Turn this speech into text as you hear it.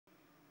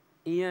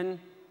Ian,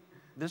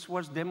 this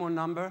was demo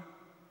number?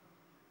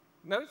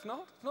 No, it's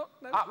not. It's not.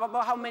 No.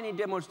 Well, how many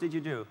demos did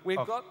you do? We've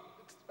got.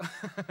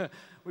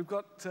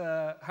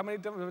 How many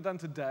demos have we done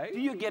today? Do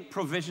you get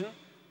provision?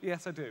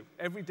 Yes, I do.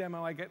 Every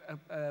demo, I get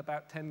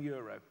about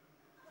 €10.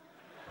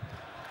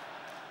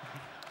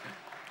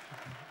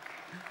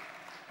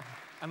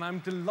 And I'm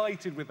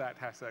delighted with that,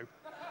 Hasso.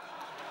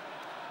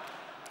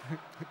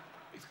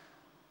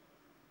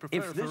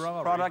 If this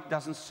product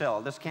doesn't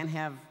sell, this can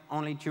have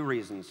only two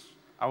reasons.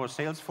 Our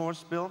sales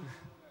force, Bill,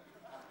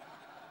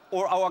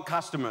 or our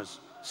customers.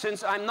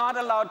 Since I'm not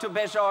allowed to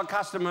bash our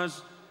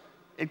customers,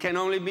 it can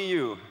only be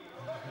you.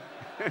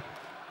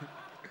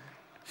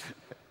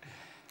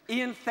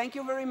 Ian, thank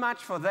you very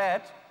much for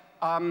that.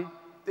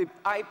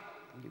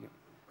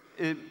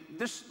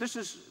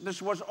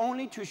 This was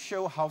only to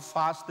show how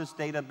fast this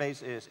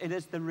database is. It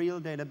is the real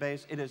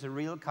database. It is a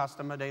real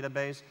customer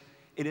database.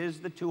 It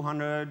is the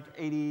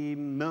 280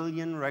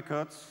 million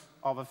records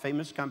of a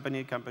famous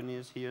company. Company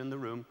is here in the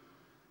room.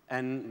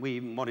 And we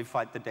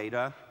modified the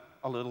data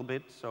a little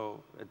bit,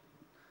 so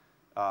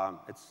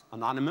it's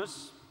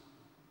anonymous.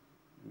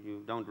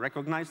 You don't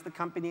recognize the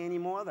company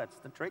anymore. That's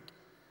the trick.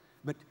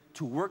 But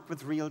to work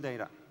with real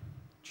data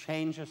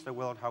changes the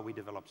world how we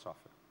develop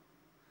software.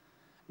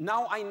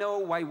 Now I know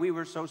why we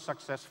were so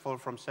successful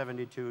from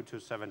 72 to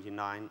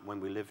 79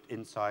 when we lived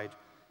inside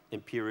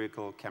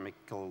Empirical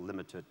Chemical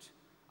Limited,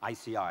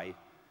 ICI,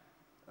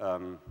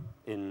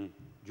 in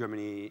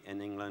Germany,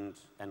 in England,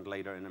 and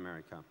later in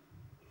America.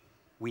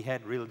 We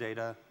had real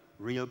data,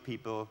 real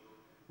people.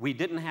 We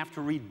didn't have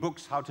to read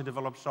books how to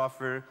develop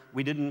software.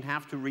 We didn't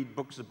have to read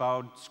books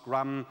about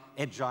Scrum,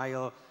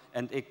 Agile,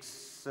 and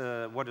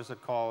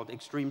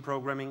extreme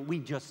programming. We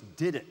just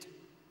did it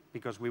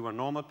because we were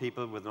normal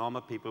people with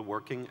normal people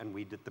working, and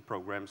we did the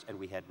programs, and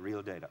we had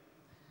real data.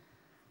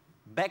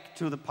 Back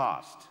to the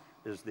past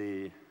is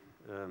the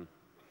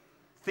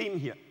theme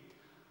here.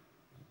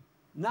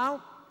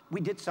 Now, we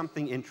did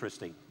something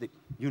interesting. The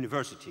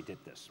university did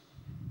this.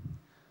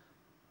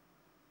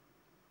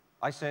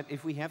 I said,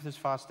 if we have this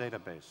fast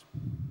database,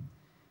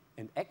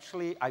 and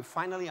actually, I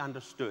finally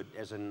understood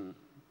as a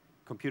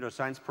computer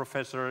science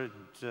professor,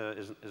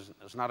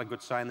 it's not a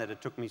good sign that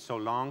it took me so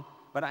long,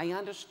 but I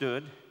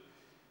understood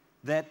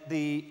that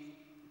the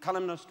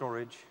columnar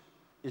storage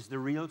is the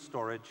real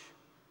storage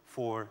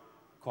for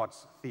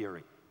Codd's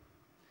theory.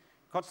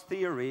 Codd's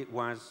theory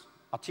was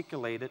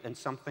articulated in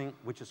something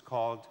which is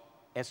called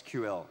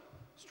SQL,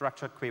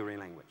 Structured Query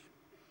Language.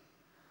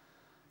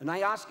 And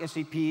I asked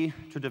SAP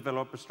to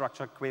develop a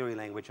structured query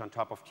language on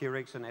top of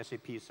T-Rex, and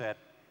SAP said,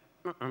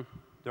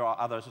 there are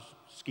other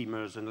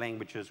schemas and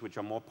languages which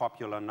are more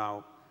popular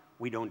now.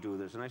 We don't do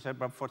this. And I said,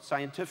 but for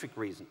scientific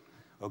reason.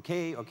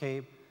 Okay.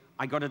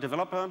 I got a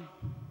developer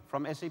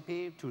from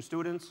SAP, 2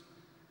 students.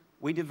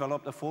 We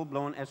developed a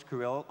full-blown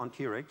SQL on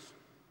T-Rex.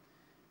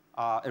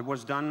 It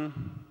was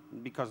done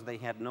because they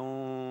had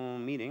no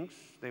meetings.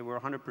 They were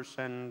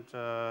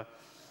 100%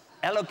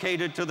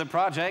 allocated to the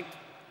project.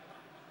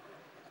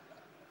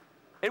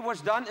 It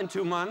was done in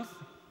 2 months,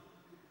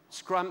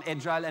 Scrum,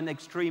 Agile, and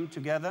Extreme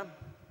together.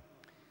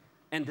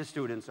 And the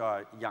students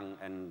are young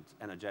and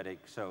energetic,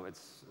 so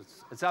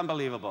it's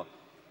unbelievable.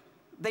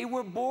 They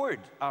were bored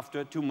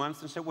after 2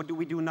 months and said, what do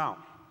we do now?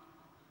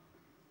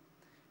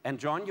 And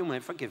John, you may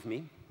forgive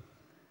me.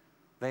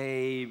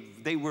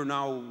 They were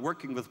now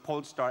working with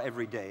Polestar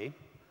every day.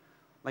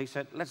 They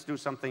said, let's do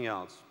something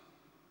else.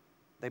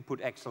 They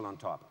put Excel on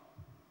top.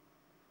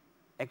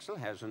 Excel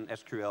has an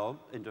SQL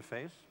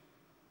interface.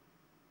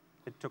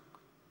 It took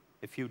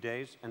a few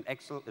days, and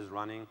Excel is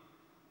running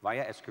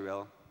via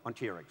SQL on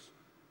T-Rex.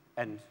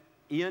 And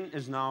Ian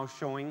is now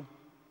showing.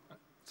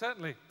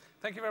 Certainly.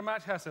 Thank you very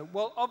much, Hasso.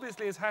 Well,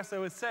 obviously, as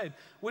Hasso has said,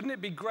 wouldn't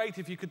it be great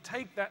if you could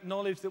take that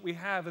knowledge that we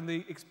have and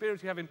the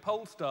experience you have in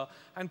Polestar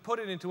and put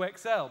it into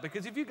Excel?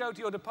 Because if you go to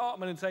your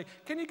department and say,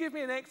 can you give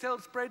me an Excel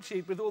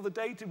spreadsheet with all the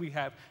data we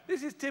have?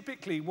 This is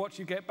typically what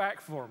you get back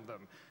from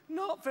them.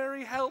 Not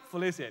very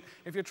helpful, is it?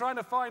 If you're trying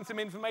to find some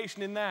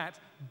information in that,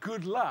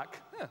 good luck.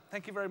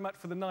 Thank you very much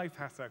for the knife,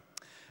 Hasso.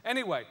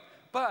 Anyway.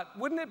 But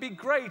wouldn't it be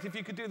great if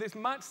you could do this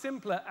much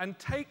simpler and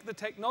take the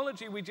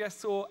technology we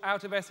just saw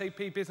out of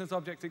SAP Business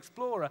Object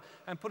Explorer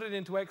and put it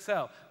into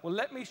Excel? Well,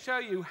 let me show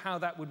you how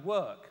that would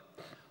work.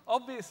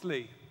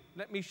 Obviously,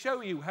 let me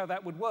show you how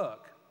that would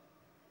work.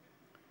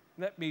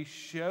 Let me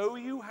show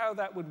you how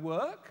that would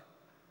work.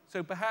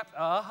 So perhaps,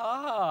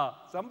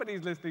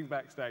 somebody's listening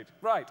backstage.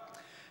 Right.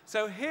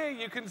 So here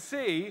you can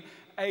see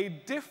a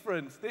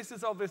difference. This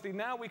is obviously,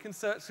 now we can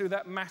search through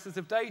that masses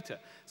of data.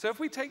 So if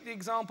we take the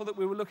example that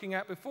we were looking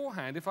at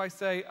beforehand, if I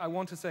say, I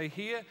want to say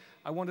here,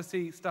 I want to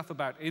see stuff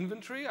about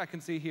inventory. I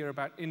can see here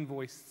about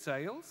invoiced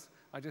sales.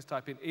 I just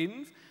type in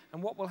ins.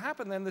 And what will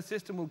happen then, the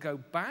system will go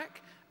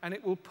back and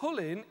it will pull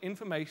in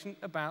information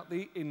about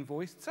the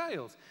invoiced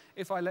sales.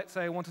 If I, let's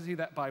say, I want to see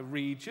that by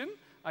region,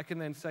 I can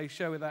then say,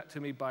 show that to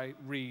me by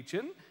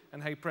region.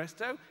 And hey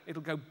presto,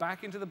 it'll go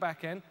back into the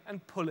back end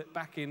and pull it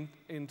back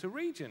into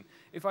region.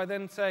 If I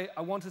then say,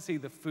 I want to see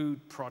the food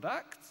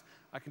products,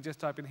 I can just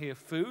type in here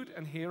food,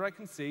 and here I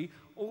can see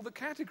all the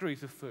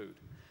categories of food.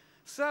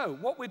 So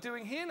what we're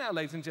doing here now,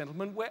 ladies and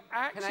gentlemen, we're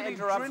actually Can I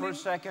interrupt for a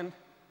second?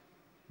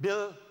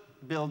 Bill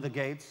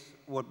Gates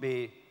would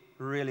be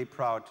really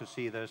proud to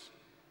see this,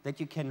 that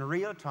you can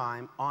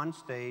real-time, on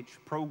stage,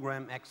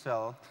 program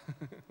Excel.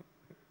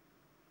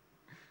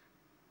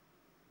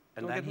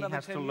 And then he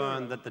has to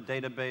learn that the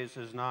database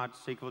is not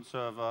SQL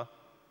Server,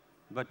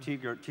 but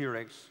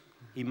T-Rex.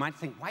 He might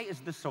think, why is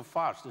this so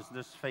fast? Is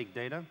this fake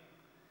data?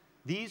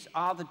 These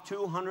are the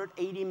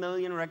 280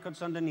 million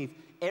records underneath.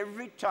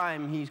 Every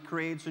time he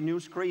creates a new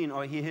screen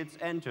or he hits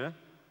enter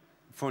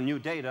for new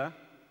data,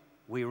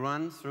 we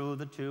run through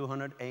the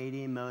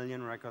 280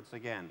 million records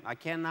again. I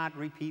cannot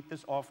repeat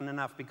this often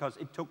enough because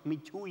it took me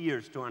 2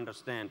 years to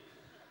understand.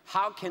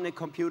 How can a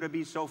computer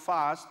be so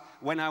fast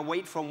when I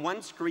wait from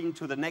one screen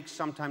to the next,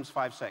 sometimes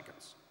 5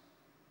 seconds?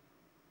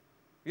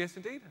 Yes,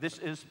 indeed. This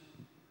is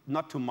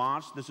not to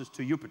Mars, this is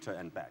to Jupiter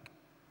and back.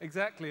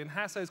 Exactly, and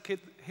Hasso's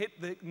hit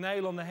the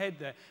nail on the head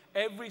there.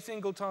 Every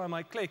single time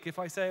I click, if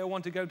I say I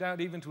want to go down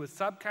even to a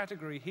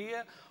subcategory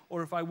here,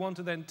 or if I want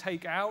to then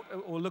take out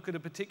or look at a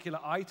particular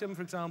item,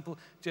 for example,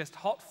 just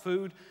hot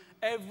food,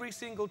 every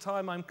single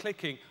time I'm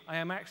clicking, I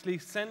am actually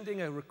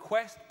sending a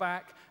request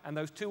back, and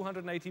those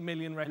 280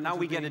 million records. And now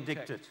we get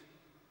addicted.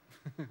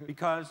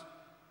 Because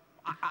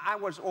I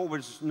was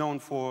always known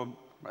for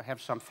have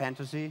some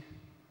fantasy.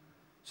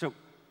 So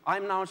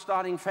I'm now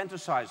starting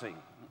fantasizing.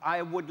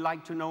 I would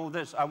like to know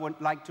this, I would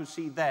like to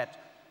see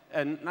that.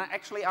 And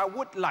actually, I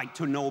would like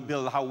to know,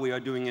 Bill, how we are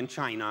doing in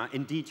China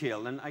in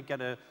detail. And I get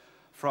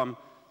from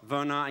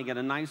Werner, I get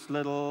a nice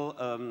little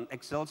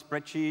Excel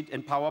spreadsheet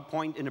and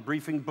PowerPoint in a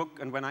briefing book.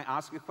 And when I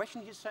ask a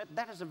question, he said,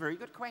 that is a very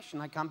good question.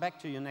 I come back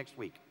to you next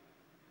week.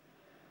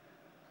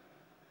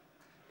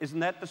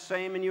 Isn't that the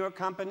same in your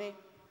company?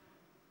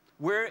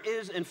 Where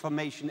is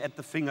information at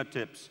the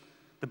fingertips?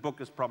 The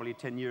book is probably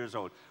 10 years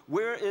old.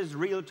 Where is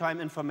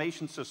real-time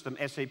information system,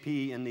 SAP,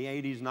 in the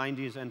 80s,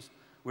 90s, and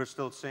we're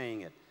still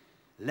saying it?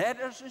 Let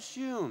us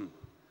assume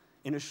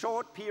in a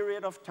short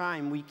period of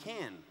time we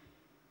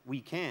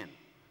can,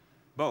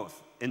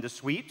 both in the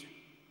suite,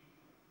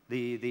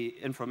 the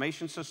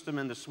information system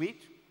in the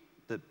suite,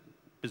 the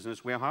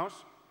business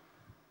warehouse,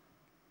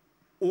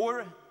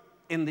 or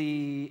in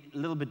the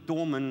little bit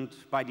dormant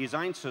by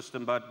design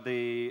system, but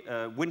the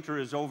winter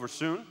is over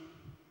soon,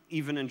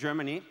 even in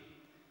Germany.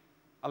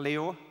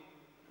 Leo,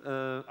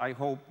 I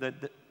hope that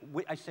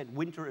I said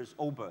winter is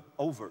over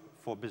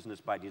for business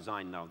by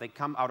design now. They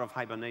come out of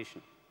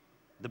hibernation.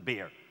 The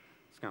bear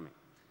is coming.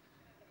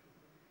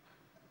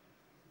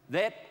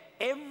 That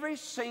every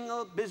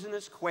single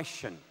business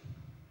question,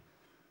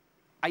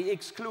 I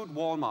exclude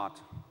Walmart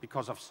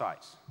because of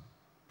size,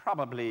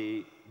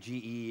 probably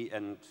GE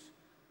and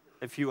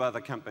a few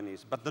other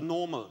companies, but the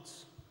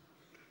normals,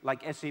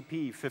 like SAP,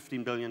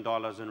 $15 billion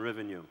in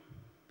revenue,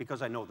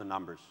 because I know the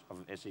numbers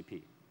of SAP.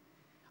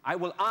 I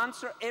will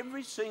answer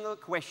every single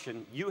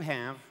question you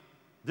have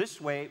this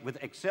way with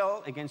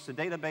Excel against the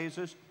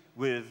databases,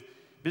 with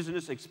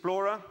Business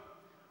Explorer,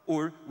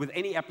 or with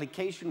any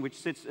application which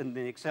sits in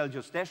the Excel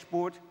just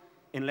dashboard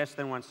in less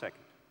than 1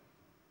 second.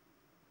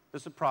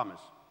 This is a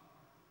promise.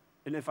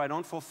 And if I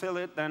don't fulfill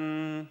it,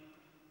 then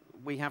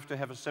we have to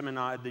have a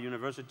seminar at the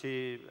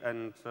university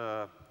and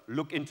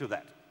look into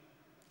that.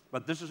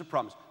 But this is a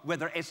promise.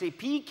 Whether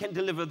SAP can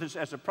deliver this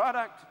as a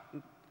product,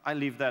 I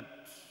leave that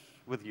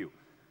with you.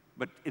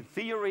 But in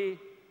theory,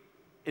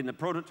 in the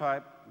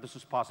prototype, this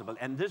is possible.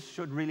 And this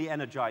should really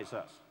energize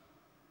us.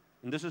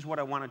 And this is what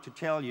I wanted to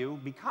tell you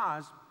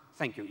because,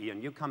 thank you,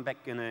 Ian. You come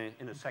back in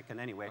a second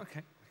anyway.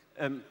 OK.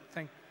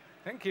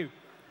 Thank you.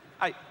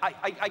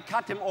 I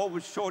cut him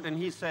always short, and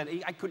he said,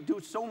 I could do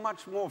so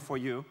much more for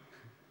you.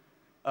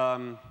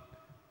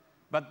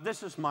 But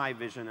this is my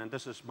vision, and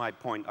this is my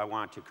point I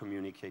want to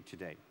communicate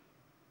today.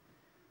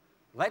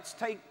 Let's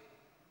take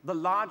the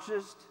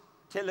largest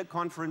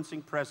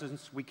teleconferencing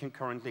presence we can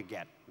currently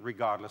get,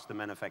 regardless the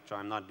manufacturer.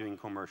 I'm not doing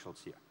commercials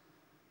here.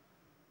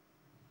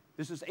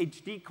 This is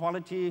HD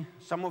quality.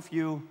 Some of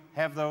you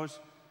have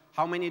those.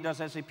 How many does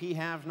SAP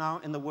have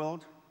now in the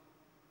world?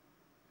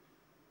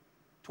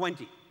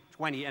 20,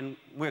 and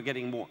we're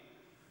getting more.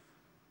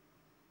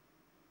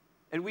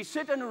 And we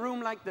sit in a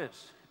room like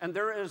this, and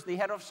there is the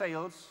head of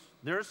sales,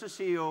 there's the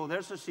CEO,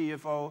 there's the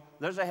CFO,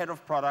 there's a head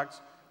of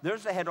products,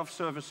 there's a head of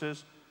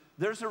services,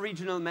 there's a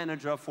regional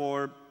manager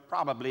for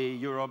probably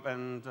Europe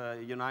and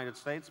United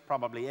States,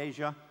 probably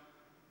Asia.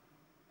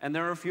 And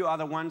there are a few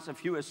other ones, a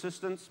few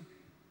assistants.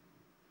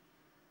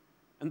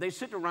 And they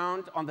sit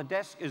around. On the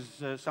desk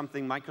is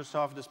something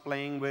Microsoft is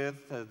playing with,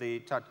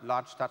 the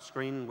large touch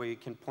screen where you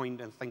can point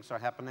and things are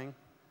happening.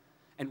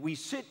 And we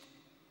sit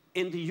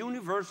in the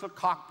universal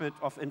cockpit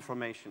of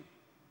information.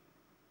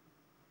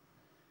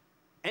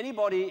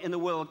 Anybody in the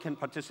world can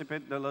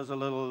participate. There's a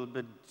little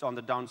bit on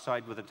the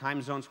downside with the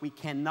time zones. We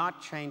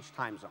cannot change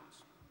time zones.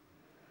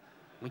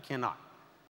 We cannot.